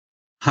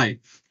Hi,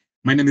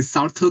 my name is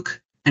Sarthak,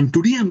 and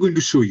today I'm going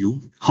to show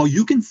you how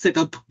you can set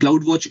up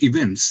CloudWatch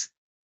events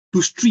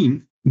to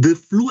stream the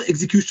flow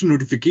execution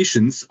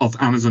notifications of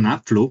Amazon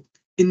AppFlow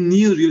in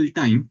near real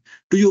time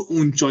to your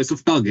own choice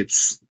of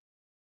targets.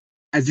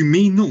 As you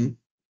may know,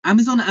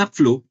 Amazon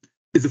AppFlow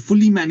is a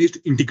fully managed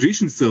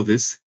integration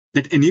service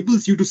that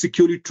enables you to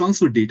securely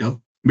transfer data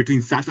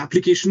between SaaS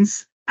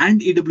applications and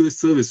AWS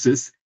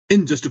services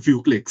in just a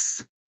few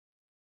clicks.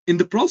 In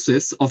the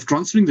process of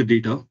transferring the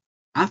data,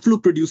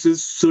 AppFlow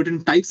produces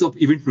certain types of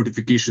event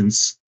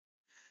notifications.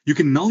 You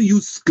can now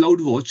use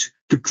CloudWatch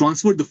to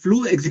transfer the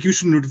flow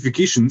execution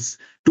notifications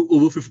to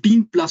over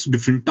 15 plus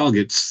different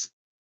targets.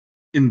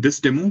 In this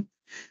demo,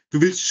 we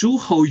will show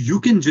how you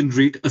can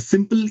generate a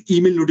simple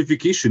email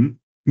notification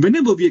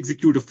whenever we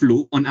execute a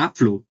flow on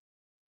AppFlow.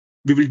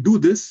 We will do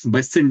this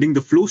by sending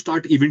the flow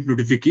start event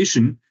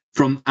notification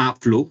from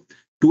AppFlow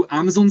to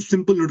Amazon's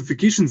simple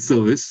notification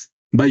service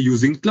by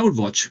using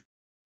CloudWatch.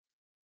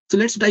 So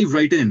let's dive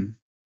right in.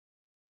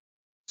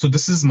 So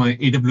this is my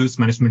AWS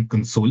management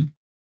console.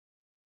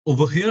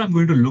 Over here, I'm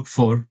going to look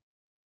for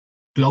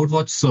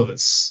CloudWatch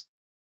service.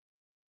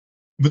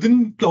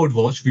 Within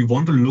CloudWatch, we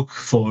want to look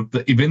for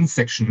the events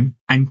section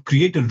and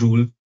create a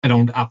rule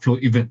around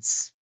AppFlow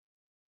events.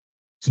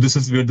 So this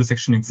is where the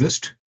section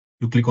exists.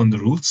 You click on the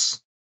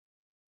rules.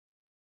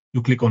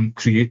 You click on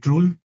create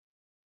rule.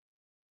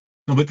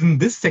 Now within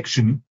this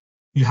section,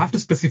 you have to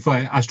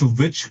specify as to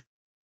which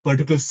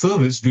particular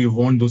service do you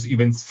want those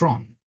events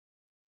from.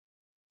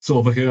 So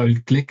over here, I'll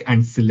click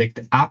and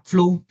select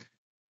AppFlow.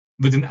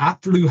 Within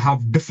AppFlow, you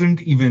have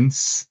different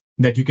events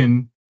that you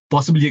can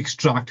possibly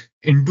extract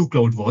into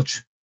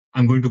CloudWatch.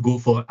 I'm going to go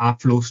for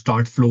AppFlow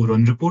start flow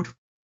run report.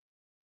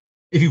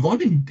 If you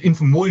want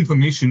more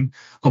information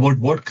about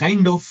what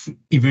kind of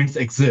events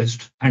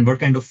exist and what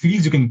kind of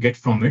fields you can get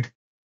from it,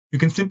 you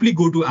can simply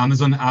go to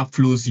Amazon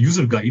AppFlow's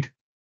user guide.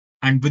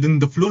 And within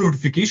the flow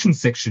notification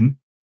section,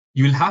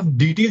 you will have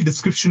detailed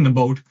description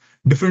about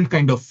different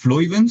kind of flow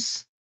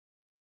events,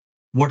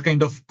 what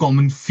kind of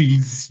common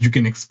fields you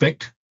can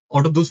expect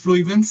out of those flow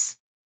events,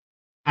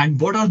 and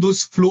what are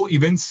those flow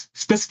events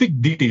specific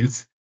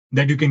details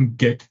that you can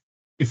get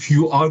if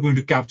you are going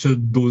to capture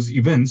those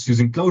events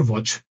using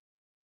CloudWatch.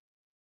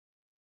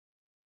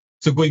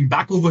 So going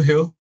back over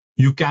here,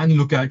 you can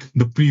look at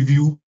the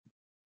preview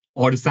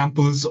or the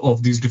samples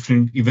of these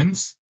different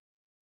events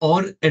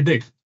or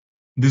edit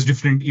these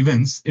different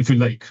events if you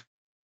like.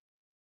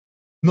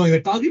 Now, in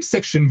the target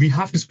section, we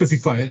have to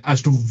specify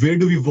as to where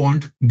do we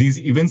want these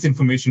events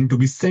information to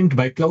be sent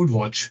by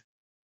CloudWatch.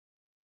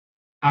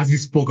 As we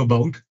spoke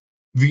about,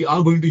 we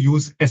are going to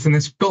use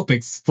SNS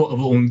topics for our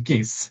own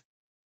case.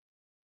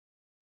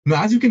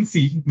 Now, as you can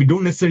see, we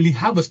don't necessarily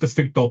have a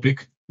specific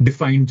topic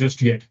defined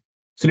just yet.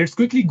 So let's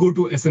quickly go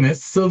to SNS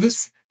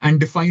service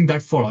and define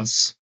that for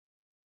us.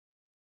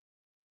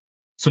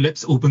 So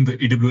let's open the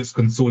AWS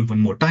console one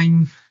more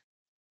time.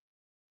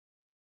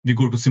 We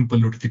go to simple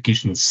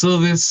notification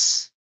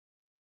service.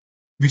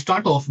 We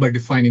start off by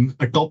defining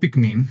a topic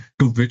name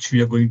to which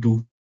we are going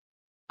to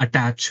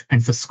attach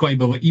and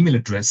subscribe our email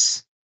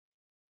address.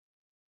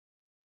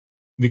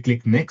 We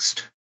click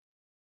next.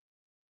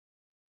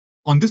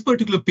 On this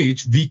particular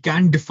page, we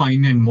can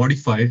define and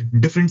modify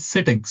different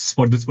settings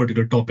for this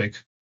particular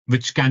topic,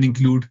 which can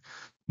include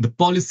the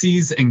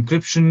policies,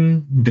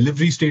 encryption,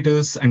 delivery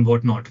status, and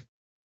whatnot.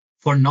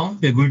 For now,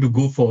 we're going to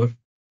go for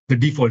the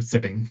default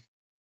setting.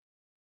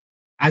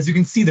 As you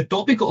can see, the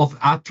topic of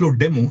AppFlow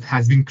demo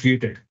has been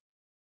created.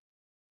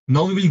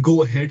 Now we will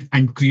go ahead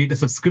and create a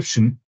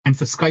subscription and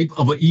subscribe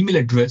our email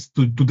address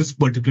to this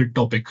particular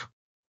topic.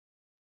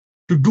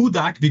 To do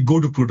that, we go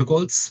to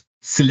protocols,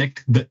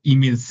 select the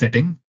email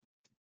setting,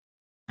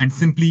 and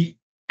simply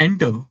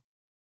enter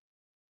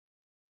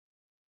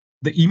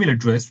the email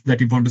address that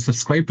we want to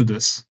subscribe to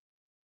this.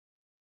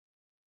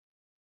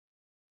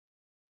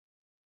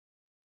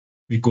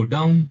 We go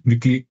down, we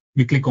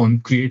click on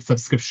create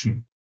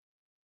subscription.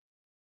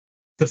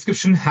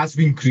 Subscription has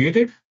been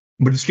created,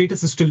 but the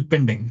status is still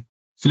pending.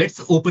 So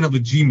let's open up a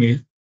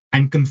Gmail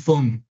and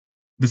confirm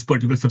this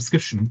particular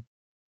subscription.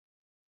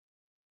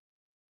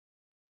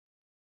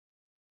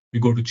 We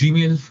go to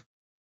Gmail.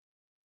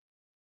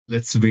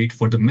 Let's wait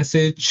for the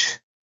message.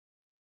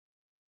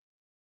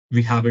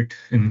 We have it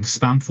in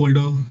spam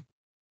folder.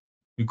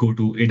 We go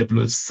to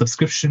AWS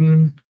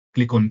subscription,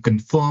 click on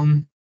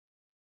confirm.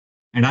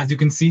 And as you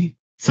can see,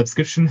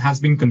 subscription has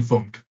been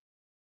confirmed.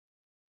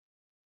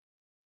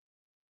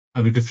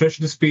 I will refresh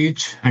this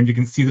page and you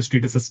can see the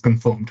status is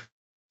confirmed.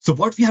 So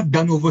what we have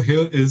done over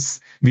here is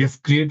we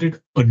have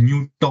created a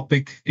new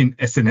topic in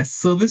SNS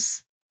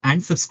service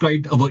and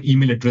subscribed our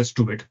email address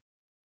to it.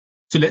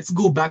 So let's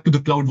go back to the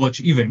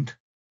CloudWatch event.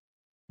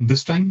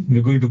 This time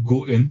we're going to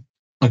go in,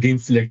 again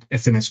select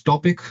SNS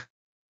topic,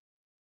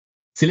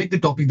 select the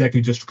topic that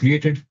we just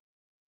created,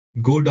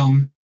 go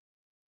down,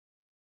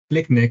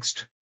 click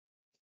next,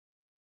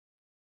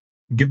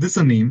 give this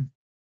a name,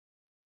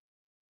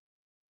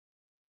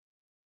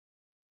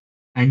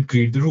 and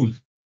create the rule.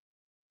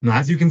 Now,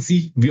 as you can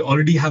see, we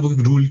already have a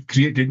rule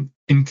created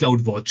in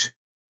CloudWatch.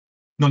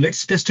 Now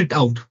let's test it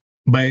out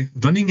by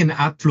running an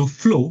AppFlow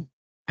flow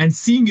and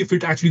seeing if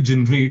it actually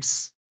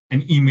generates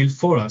an email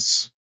for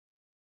us.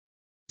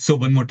 So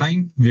one more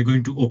time, we're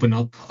going to open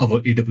up our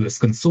AWS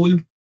console.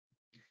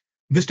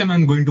 This time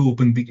I'm going to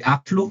open the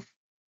AppFlow,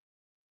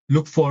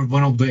 look for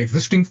one of the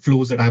existing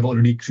flows that I've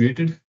already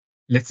created.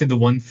 Let's say the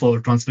one for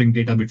transferring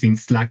data between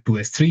Slack to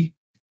S3.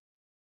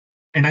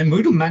 And I'm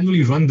going to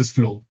manually run this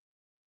flow.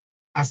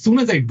 As soon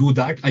as I do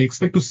that, I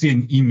expect to see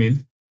an email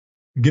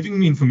giving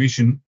me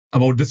information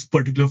about this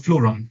particular flow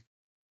run.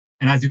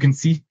 And as you can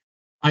see,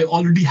 I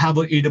already have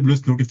an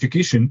AWS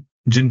notification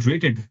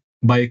generated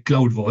by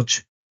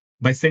CloudWatch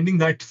by sending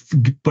that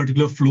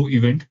particular flow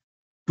event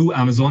to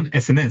Amazon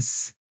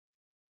SNS.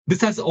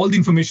 This has all the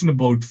information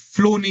about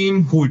flow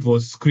name, who it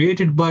was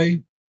created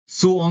by,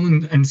 so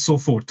on and so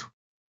forth.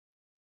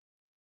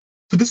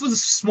 So this was a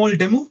small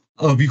demo.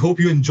 We hope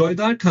you enjoyed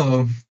that.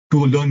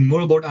 To learn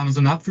more about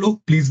Amazon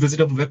AppFlow, please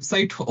visit our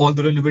website. All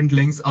the relevant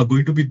links are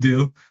going to be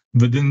there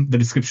within the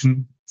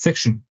description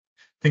section.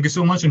 Thank you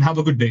so much and have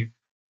a good day.